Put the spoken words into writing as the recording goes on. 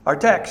Our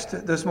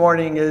text this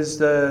morning is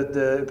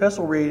the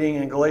epistle reading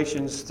in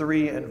Galatians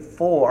 3 and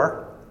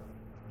 4.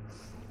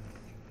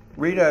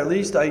 Rita, at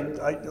least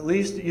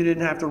you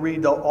didn't have to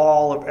read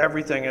all of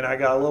everything, and I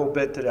got a little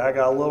bit today. I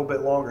got a little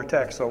bit longer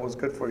text, so it was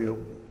good for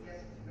you.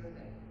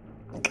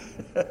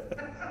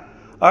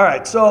 All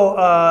right, so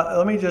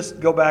let me just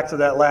go back to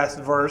that last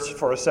verse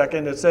for a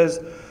second. It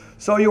says,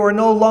 "So you are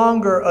no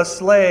longer a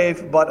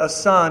slave, but a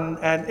son,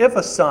 and if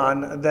a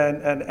son,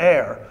 then an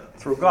heir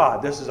through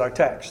God." This is our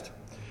text.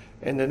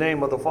 In the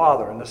name of the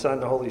Father, and the Son,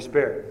 and the Holy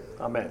Spirit.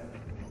 Amen.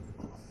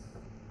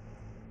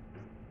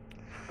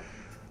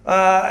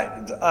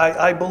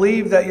 I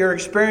believe that your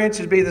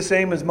experiences be the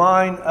same as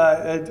mine.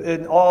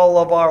 In all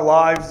of our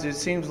lives, it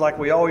seems like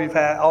we always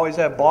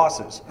have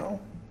bosses.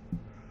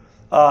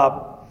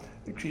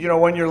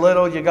 When you're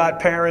little, you got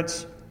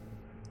parents.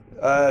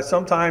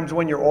 Sometimes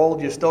when you're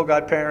old, you still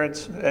got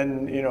parents.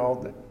 And,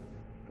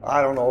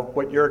 I don't know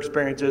what your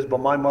experience is, but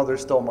my mother's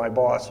still my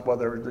boss,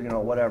 whether,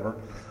 whatever.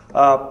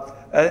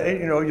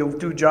 You'll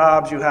do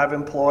jobs, you have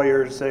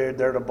employers,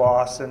 they're the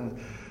boss, and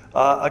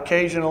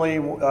occasionally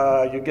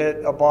you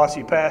get a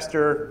bossy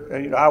pastor,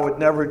 and I would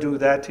never do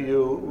that to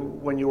you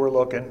when you were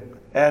looking.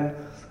 And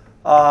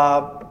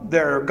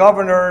there are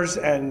governors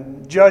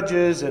and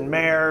judges and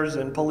mayors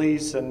and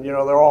police, and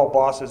they're all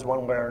bosses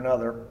one way or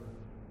another.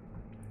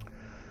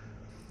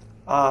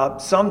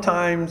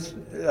 Sometimes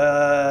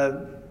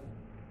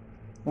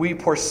we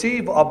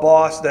perceive a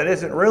boss that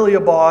isn't really a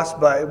boss,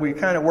 but we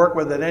kind of work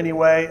with it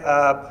anyway.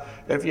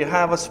 If you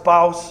have a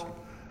spouse,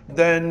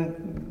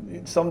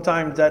 then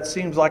sometimes that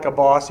seems like a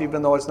boss,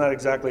 even though it's not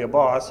exactly a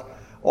boss.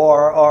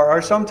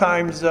 Or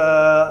sometimes,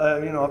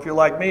 if you're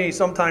like me,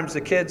 sometimes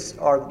the kids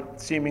are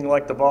seeming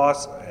like the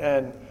boss.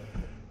 And,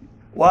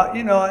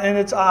 and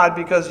it's odd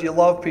because you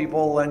love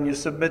people and you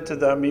submit to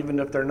them even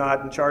if they're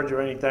not in charge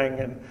of anything.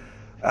 And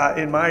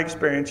in my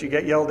experience, you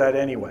get yelled at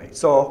anyway.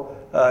 So,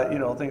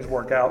 things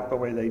work out the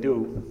way they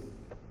do.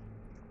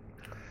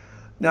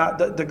 Now,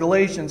 the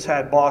Galatians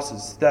had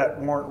bosses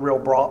that weren't real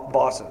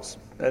bosses,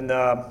 and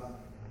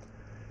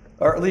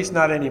or at least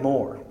not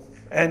anymore.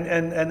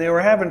 And they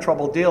were having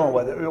trouble dealing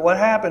with it. What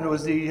happened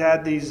was you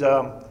had these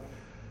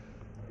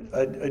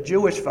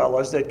Jewish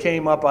fellas that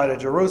came up out of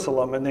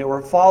Jerusalem, and they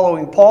were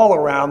following Paul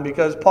around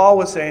because Paul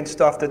was saying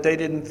stuff that they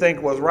didn't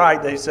think was right.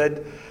 They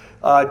said,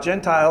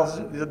 Gentiles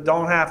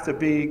don't have to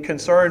be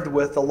concerned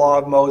with the law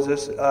of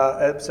Moses,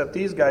 except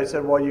these guys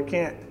said, well, you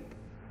can't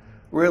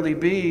really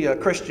be a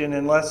Christian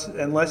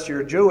unless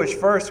you're Jewish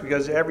first,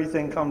 because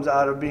everything comes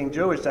out of being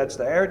Jewish. That's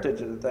the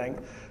heritage of the thing.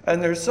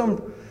 And there's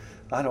some,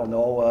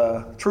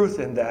 truth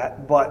in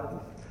that,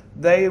 but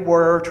they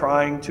were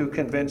trying to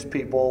convince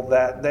people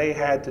that they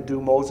had to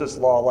do Moses'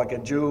 law like a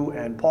Jew,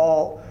 and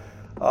Paul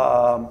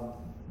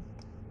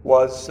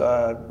was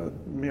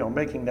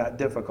making that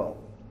difficult.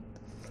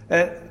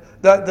 And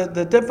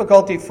the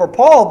difficulty for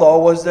Paul, though,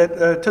 was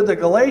that to the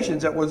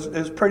Galatians it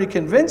was pretty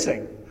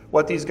convincing.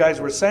 What these guys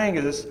were saying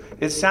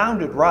it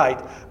sounded right,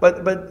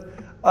 but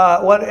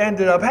what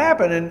ended up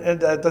happening, and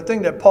the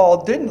thing that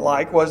Paul didn't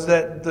like, was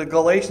that the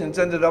Galatians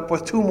ended up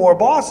with two more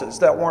bosses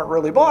that weren't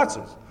really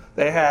bosses.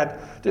 They had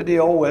to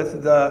deal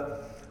with the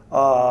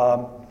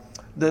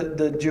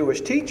Jewish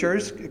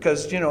teachers,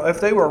 because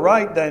if they were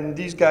right, then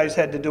these guys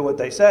had to do what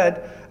they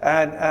said,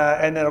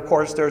 and then of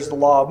course there's the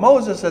law of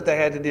Moses that they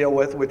had to deal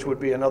with, which would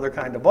be another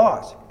kind of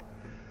boss.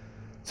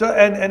 So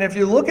and if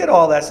you look at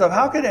all that stuff,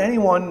 how could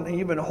anyone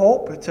even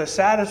hope to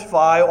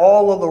satisfy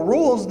all of the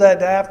rules that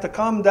have to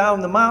come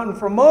down the mountain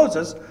from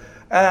Moses?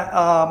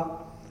 And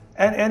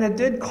it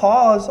did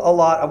cause a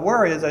lot of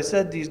worry. As I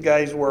said, these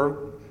guys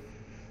were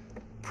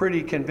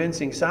pretty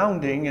convincing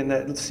sounding, and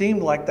it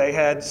seemed like they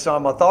had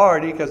some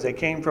authority because they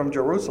came from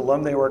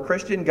Jerusalem. They were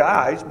Christian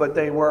guys, but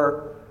they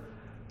were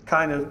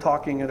kind of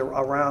talking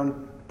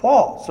around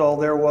Paul. So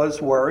there was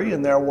worry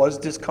and there was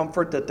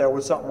discomfort that there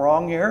was something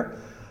wrong here.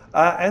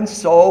 And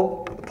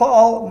so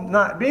Paul,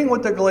 not being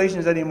with the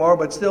Galatians anymore,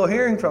 but still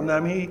hearing from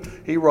them,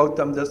 he wrote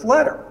them this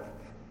letter.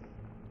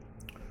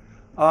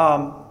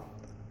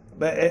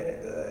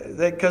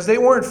 Because they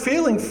weren't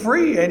feeling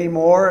free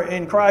anymore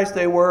in Christ.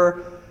 They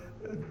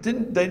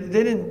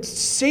didn't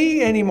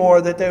see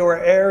anymore that they were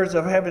heirs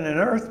of heaven and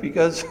earth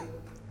because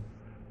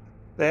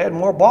they had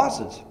more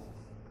bosses.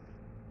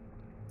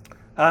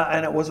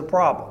 And it was a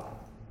problem.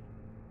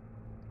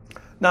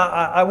 Now,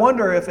 I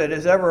wonder if it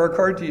has ever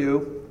occurred to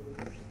you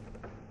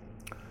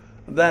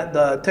that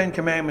the Ten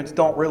Commandments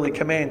don't really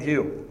command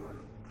you.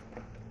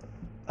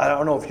 I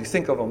don't know if you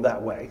think of them that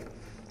way.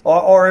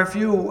 Or if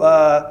you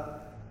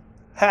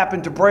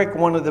happen to break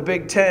one of the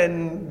big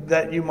 10,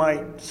 that you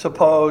might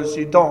suppose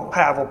you don't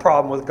have a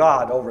problem with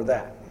God over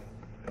that.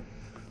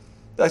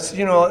 That's,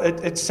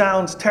 it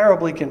sounds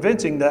terribly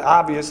convincing that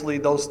obviously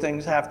those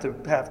things have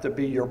to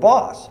be your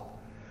boss.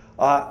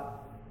 But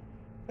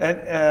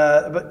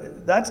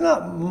that's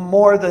not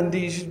more than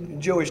these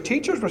Jewish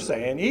teachers were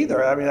saying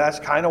either. I mean, that's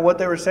kind of what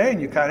they were saying.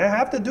 You kind of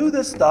have to do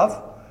this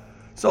stuff.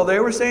 So they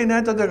were saying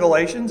that to the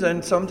Galatians,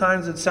 and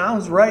sometimes it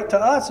sounds right to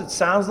us. It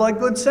sounds like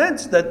good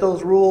sense that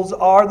those rules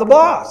are the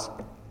boss.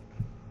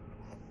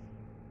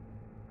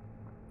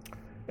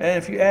 And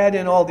if you add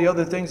in all the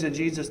other things that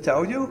Jesus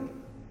tells you,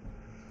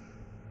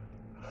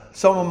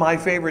 some of my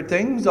favorite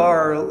things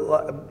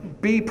are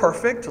be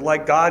perfect,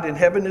 like God in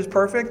heaven is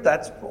perfect.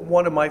 That's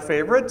one of my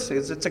favorites.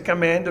 It's a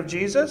command of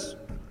Jesus.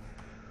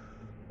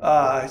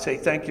 I say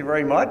thank you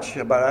very much,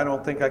 but I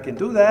don't think I can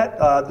do that.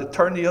 The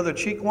turn the other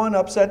cheek one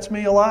upsets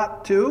me a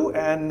lot too.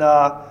 And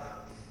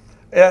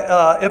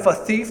if a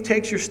thief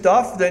takes your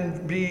stuff,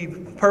 then be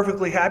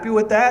perfectly happy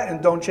with that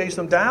and don't chase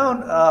them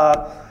down.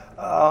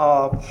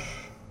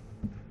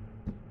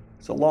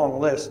 It's a long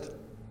list.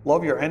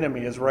 Love your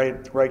enemy is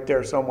right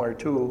there somewhere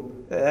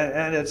too,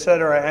 and et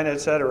cetera, and et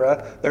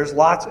cetera. There's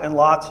lots and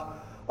lots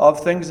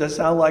of things that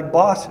sound like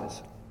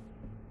bosses.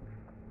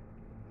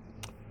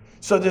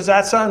 So does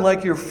that sound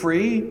like you're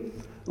free,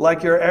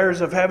 like you're heirs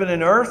of heaven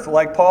and earth,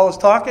 like Paul is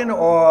talking,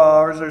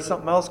 or is there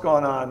something else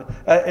going on?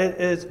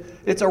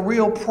 It's a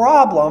real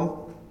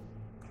problem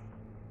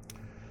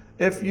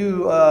if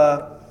you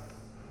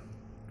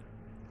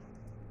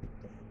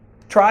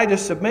try to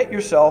submit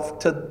yourself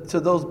to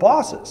those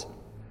bosses.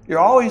 You're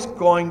always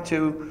going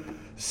to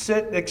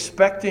sit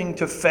expecting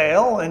to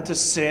fail and to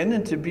sin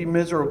and to be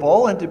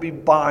miserable and to be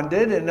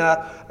bonded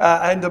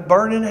and to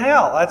burn in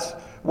hell. That's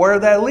where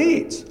that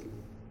leads.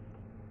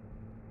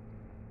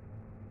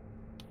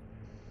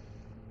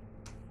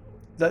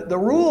 The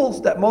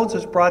rules that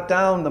Moses brought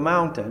down the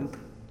mountain,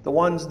 the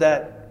ones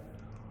that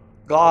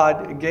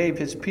God gave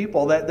his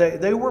people, that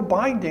they were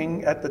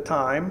binding at the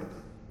time.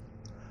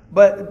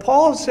 But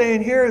Paul is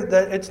saying here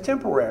that it's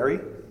temporary.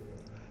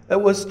 It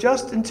was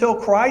just until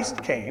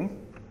Christ came.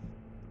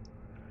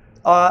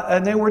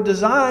 And they were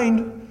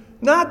designed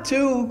not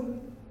to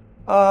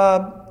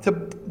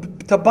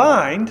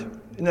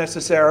bind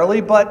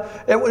necessarily,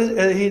 but it was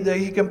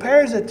he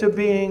compares it to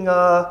being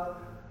the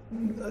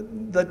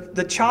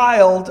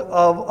child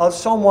of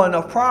someone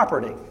of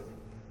property.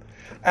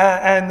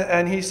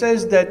 And he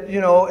says that,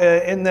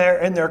 in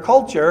their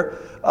culture,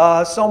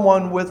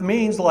 someone with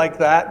means like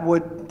that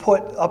would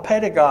put a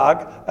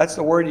pedagogue. That's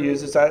the word he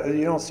uses.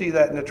 You don't see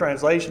that in the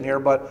translation here,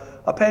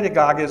 but a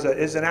pedagogue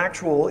is an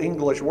actual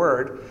English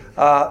word.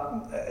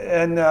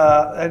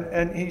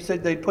 And he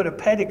said they'd put a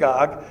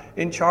pedagogue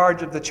in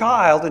charge of the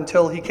child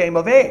until he came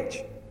of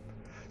age.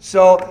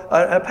 So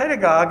a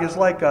pedagogue is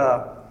like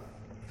a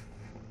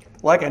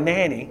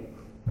nanny,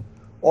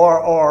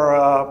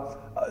 or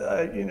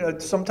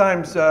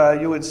sometimes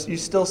you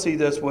still see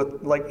this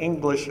with like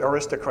English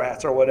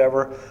aristocrats or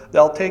whatever.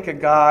 They'll take a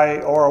guy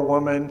or a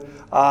woman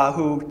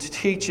who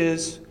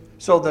teaches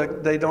so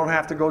that they don't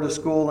have to go to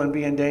school and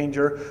be in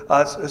danger.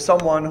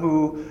 Someone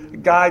who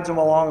guides them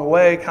along the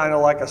way, kind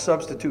of like a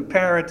substitute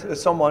parent.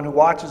 Someone who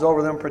watches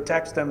over them,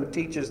 protects them, and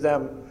teaches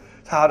them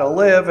how to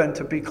live and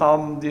to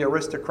become the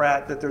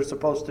aristocrat that they're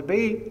supposed to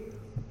be.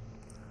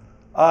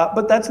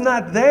 But that's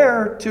not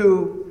there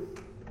to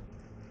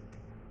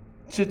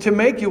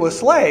make you a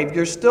slave.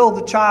 You're still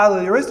the child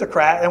of the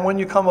aristocrat, and when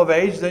you come of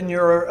age, then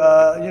you're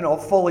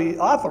fully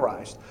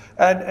authorized.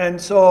 And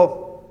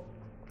so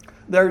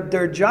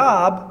their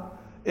job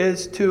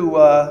is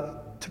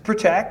to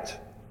protect,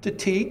 to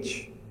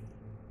teach,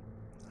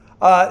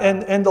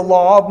 and the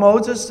law of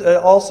Moses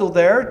also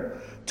there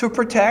to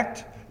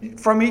protect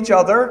from each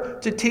other,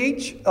 to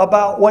teach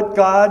about what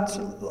God's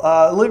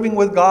living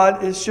with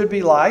God should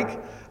be like.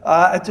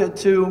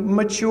 To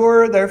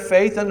mature their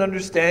faith and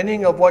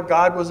understanding of what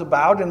God was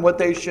about and what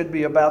they should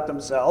be about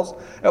themselves.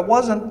 It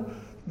wasn't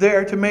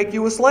there to make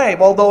you a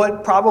slave, although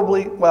it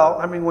probably,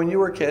 when you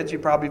were kids, you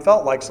probably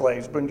felt like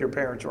slaves when your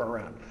parents were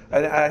around.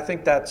 And I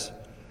think that's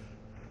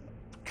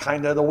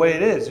kind of the way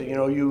it is.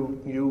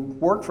 You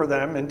work for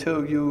them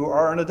until you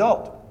are an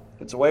adult.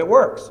 It's the way it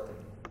works.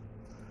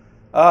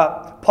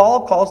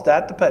 Paul calls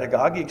that the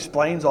pedagogue. He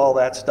explains all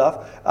that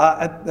stuff,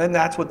 and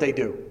that's what they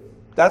do.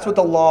 That's what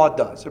the law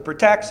does. It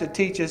protects, it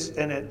teaches,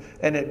 and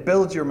it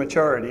builds your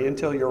maturity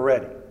until you're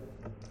ready.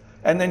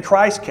 And then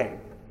Christ came.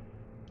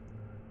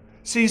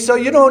 See, so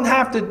you don't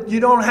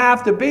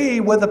have to be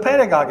with a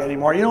pedagogue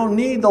anymore. You don't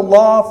need the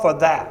law for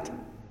that.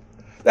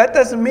 That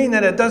doesn't mean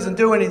that it doesn't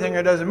do anything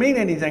or doesn't mean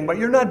anything, but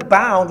you're not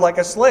bound like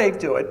a slave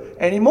to it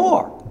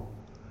anymore.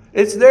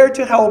 It's there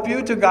to help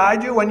you, to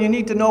guide you. When you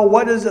need to know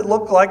what does it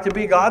look like to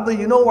be godly,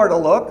 you know where to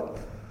look.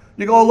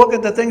 You go look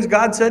at the things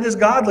God said is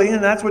godly,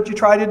 and that's what you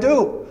try to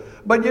do.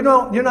 But you're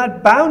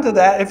not bound to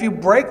that. If you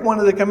break one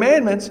of the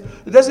commandments,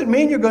 it doesn't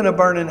mean you're going to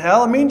burn in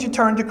hell. It means you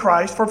turn to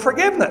Christ for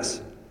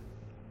forgiveness.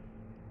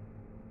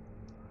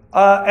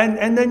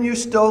 And then you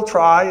still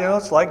try,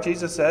 it's like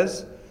Jesus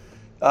says,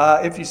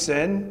 if you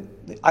sin,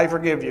 I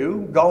forgive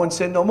you, go and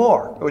sin no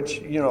more, which,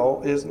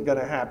 isn't going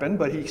to happen,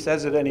 but he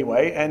says it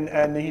anyway,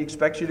 and he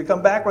expects you to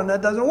come back when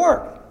that doesn't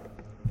work.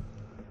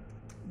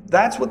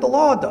 That's what the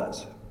law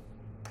does.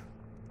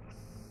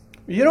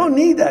 You don't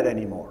need that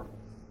anymore.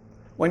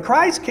 When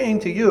Christ came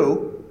to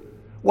you,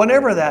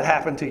 whenever that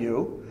happened to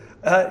you,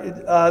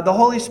 the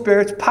Holy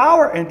Spirit's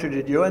power entered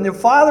in you, and the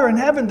Father in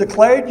heaven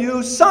declared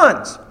you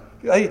sons.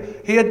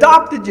 He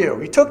adopted you.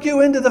 He took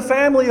you into the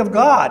family of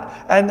God,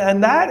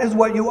 and that is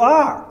what you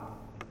are.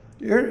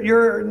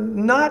 You're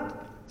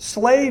not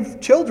slave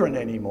children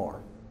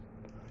anymore.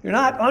 You're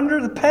not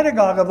under the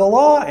pedagogue of the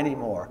law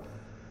anymore.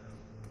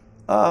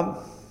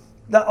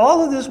 That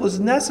all of this was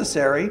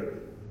necessary.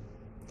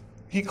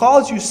 He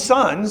calls you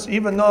sons,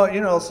 even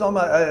though, some,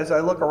 as I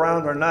look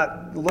around, are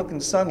not looking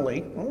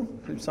sonly.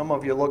 Some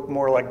of you look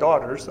more like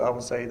daughters, I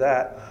will say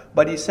that.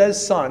 But he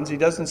says sons, he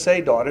doesn't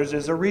say daughters.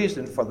 There's a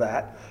reason for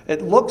that.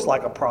 It looks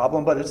like a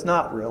problem, but it's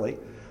not really.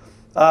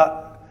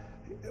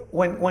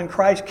 When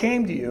Christ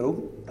came to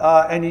you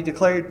and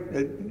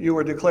you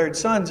were declared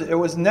sons, it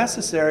was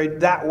necessary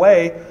that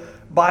way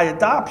by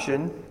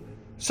adoption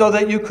so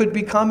that you could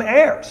become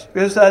heirs.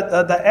 Because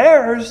the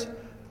heirs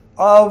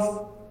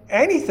of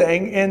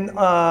anything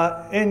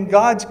in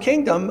God's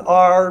kingdom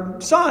are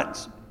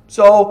sons.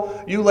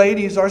 So you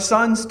ladies are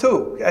sons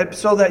too,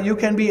 so that you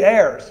can be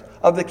heirs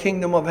of the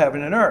kingdom of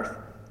heaven and earth.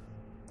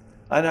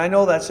 And I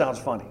know that sounds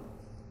funny.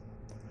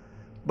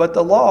 But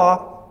the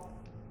law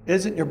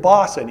isn't your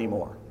boss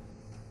anymore.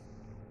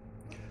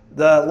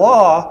 The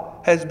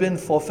law has been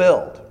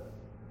fulfilled.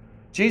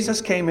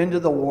 Jesus came into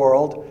the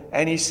world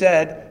and he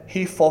said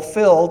he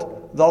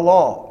fulfilled the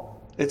law.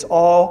 It's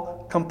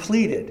all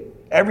completed.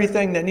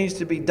 Everything that needs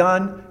to be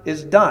done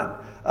is done.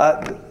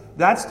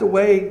 That's the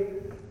way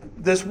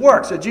this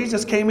works. So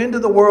Jesus came into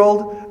the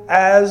world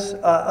as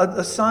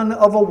a son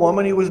of a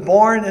woman. He was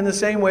born in the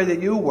same way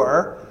that you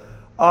were,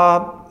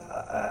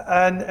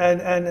 and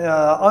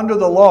under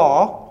the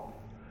law.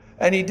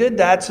 And he did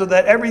that so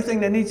that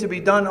everything that needs to be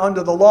done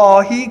under the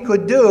law, he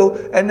could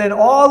do. And then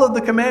all of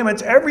the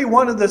commandments, every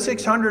one of the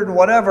 600 and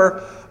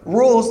whatever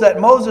rules that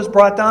Moses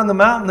brought down the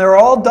mountain, they're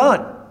all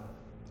done.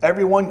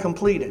 Everyone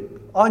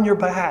completed on your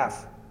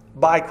behalf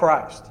by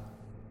Christ.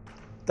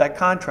 That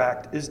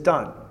contract is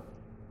done.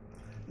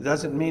 It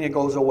doesn't mean it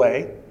goes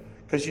away,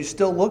 because you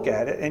still look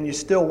at it and you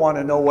still want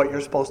to know what you're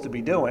supposed to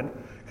be doing,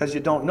 because you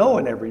don't know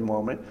in every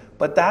moment.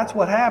 But that's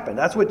what happened.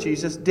 That's what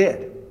Jesus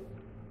did.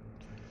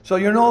 So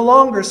you're no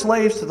longer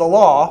slaves to the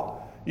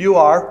law. You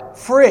are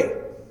free.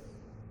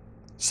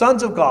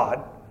 Sons of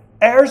God,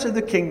 heirs of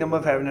the kingdom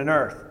of heaven and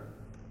earth.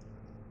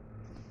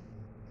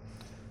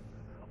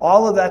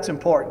 All of that's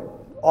important.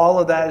 All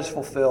of that is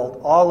fulfilled.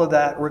 All of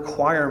that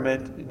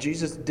requirement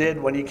Jesus did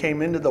when he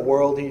came into the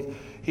world.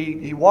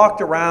 He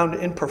walked around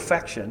in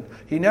perfection.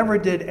 He never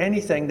did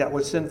anything that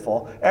was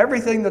sinful.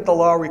 Everything that the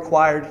law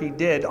required, he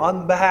did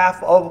on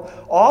behalf of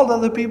all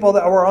of the people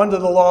that were under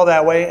the law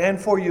that way, and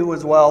for you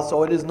as well.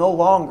 So it is no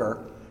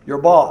longer your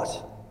boss.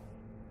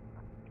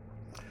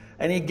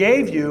 And he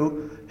gave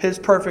you his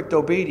perfect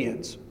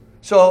obedience.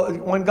 So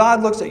when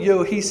God looks at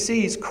you, he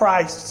sees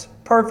Christ's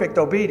perfect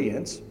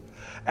obedience.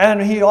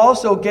 And he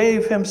also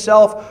gave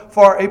himself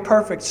for a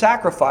perfect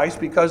sacrifice,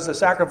 because the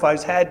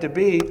sacrifice had to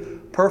be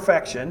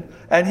perfection.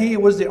 And he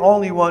was the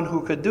only one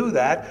who could do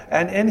that.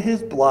 And in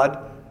his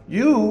blood,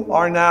 you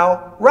are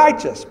now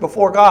righteous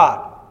before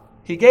God.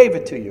 He gave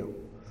it to you.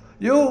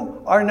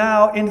 You are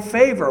now in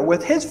favor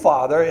with his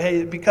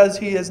Father, because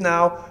he is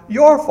now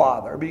your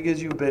Father,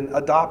 because you've been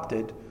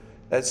adopted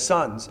as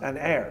sons and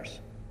heirs.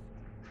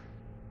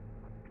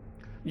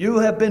 You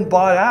have been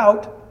bought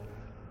out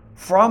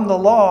from the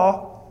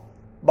law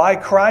by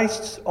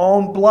Christ's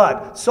own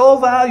blood. So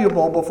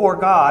valuable before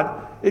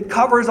God, it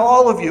covers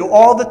all of you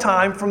all the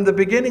time, from the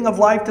beginning of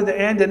life to the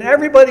end, and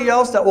everybody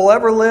else that will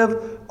ever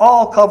live,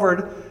 all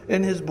covered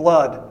in his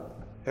blood.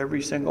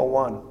 Every single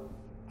one.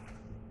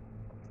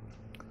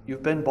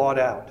 You've been bought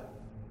out.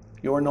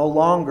 You are no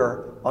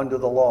longer under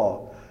the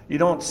law. You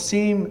don't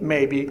seem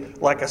maybe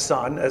like a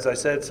son. As I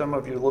said, some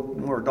of you look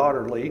more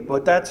daughterly,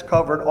 but that's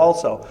covered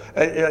also.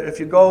 If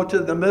you go to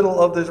the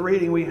middle of this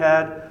reading we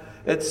had,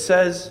 it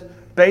says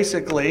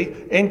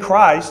basically, in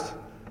Christ,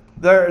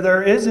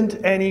 there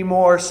isn't any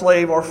more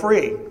slave or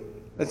free.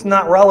 It's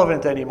not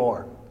relevant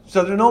anymore.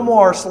 So there are no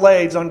more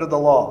slaves under the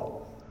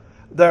law.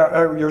 There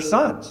are your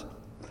sons.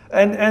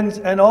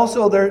 And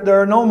also there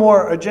are no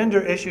more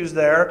gender issues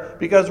there,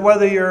 because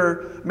whether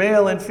you're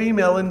male and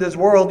female in this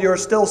world, you're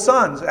still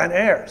sons and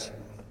heirs.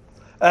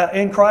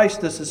 In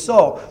Christ, this is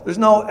so. There's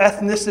no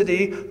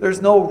ethnicity.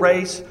 There's no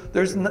race.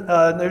 There's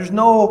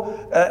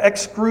no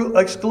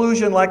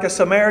exclusion like a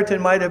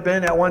Samaritan might have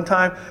been at one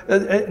time.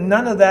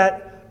 None of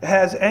that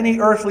has any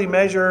earthly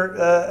measure,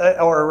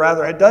 or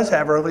rather, it does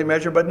have earthly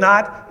measure, but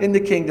not in the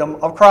kingdom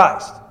of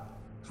Christ.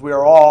 Because we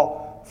are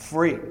all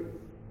free,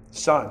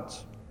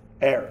 sons,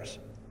 heirs.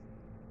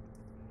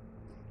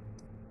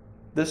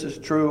 This is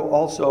true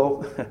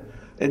also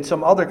in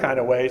some other kind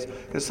of ways,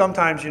 because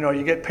sometimes,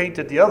 you get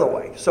painted the other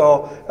way.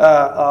 So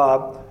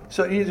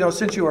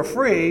since you are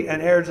free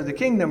and heirs of the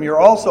kingdom,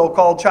 you're also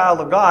called child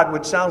of God,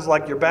 which sounds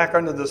like you're back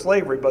under the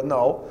slavery, but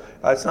no,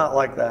 it's not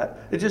like that.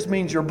 It just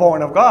means you're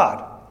born of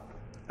God,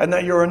 and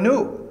that you're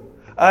anew.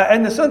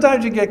 And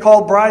sometimes you get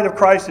called bride of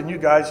Christ, and you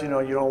guys, you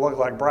don't look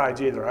like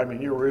brides either. I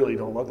mean, you really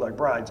don't look like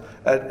brides.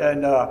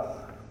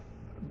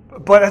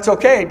 But it's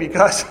okay,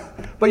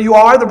 but you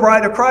are the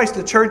bride of Christ.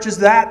 The church is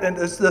that, and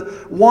it's the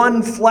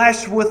one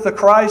flesh with the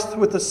Christ,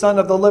 with the Son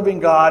of the living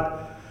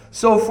God.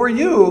 So for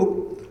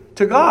you,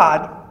 to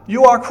God,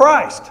 you are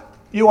Christ.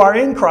 You are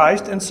in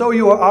Christ, and so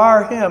you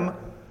are Him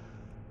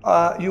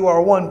you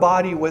are one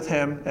body with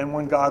him, and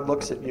when God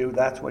looks at you,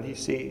 that's what he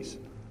sees.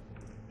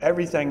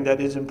 Everything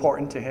that is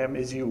important to him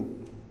is you.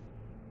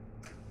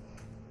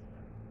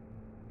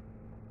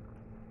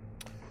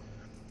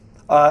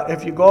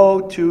 If you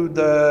go to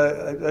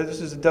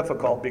this is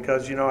difficult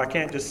because, I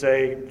can't just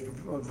say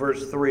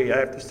verse 3. I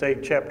have to say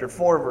chapter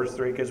 4, verse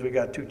 3, because we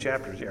got 2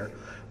 chapters here.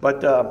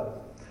 But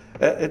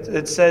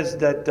it says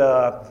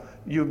that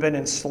you've been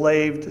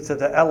enslaved to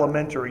the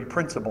elementary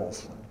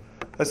principles.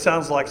 That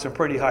sounds like some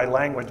pretty high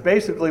language.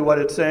 Basically what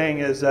it's saying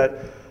is that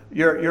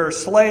you're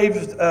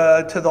slaves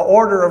to the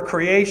order of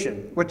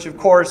creation, which of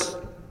course,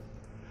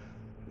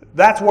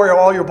 that's where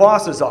all your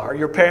bosses are,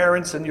 your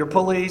parents and your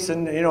police,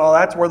 and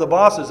that's where the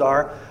bosses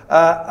are.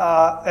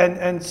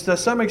 And to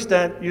some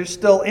extent, you're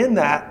still in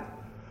that,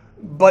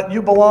 but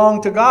you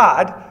belong to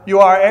God. You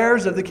are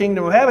heirs of the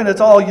kingdom of heaven.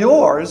 It's all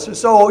yours.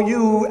 So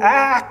you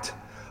act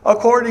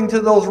according to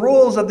those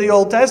rules of the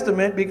Old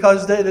Testament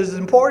because it is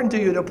important to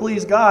you to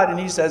please God, and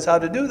he says how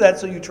to do that,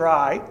 so you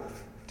try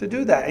to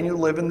do that. And you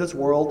live in this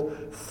world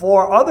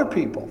for other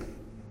people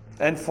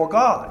and for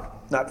God.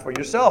 Not for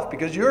yourself,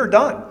 because you're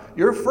done.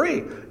 You're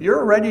free.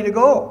 You're ready to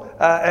go.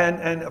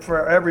 And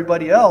for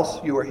everybody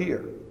else, you are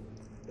here.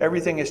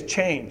 Everything is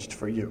changed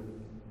for you.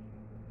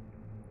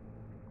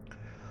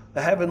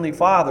 The Heavenly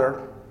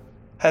Father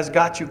has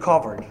got you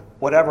covered.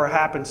 Whatever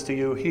happens to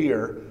you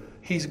here,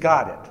 he's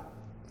got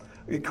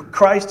it.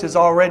 Christ has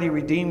already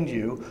redeemed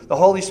you. The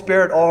Holy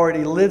Spirit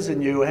already lives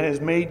in you and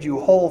has made you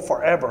whole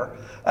forever.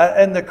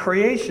 And the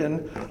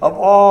creation of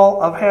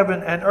all of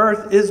heaven and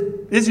earth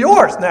is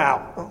yours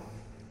now.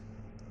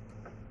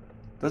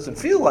 Doesn't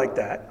feel like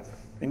that,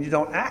 and you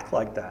don't act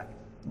like that,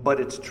 but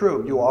it's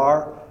true. You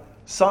are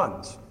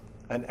sons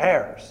and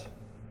heirs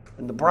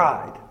and the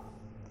bride.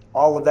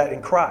 All of that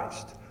in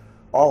Christ.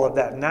 All of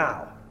that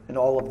now, and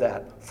all of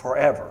that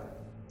forever.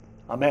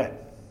 Amen.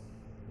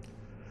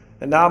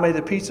 And now may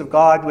the peace of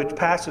God, which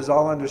passes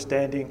all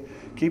understanding,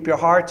 keep your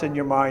hearts and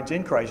your minds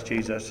in Christ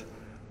Jesus.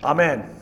 Amen.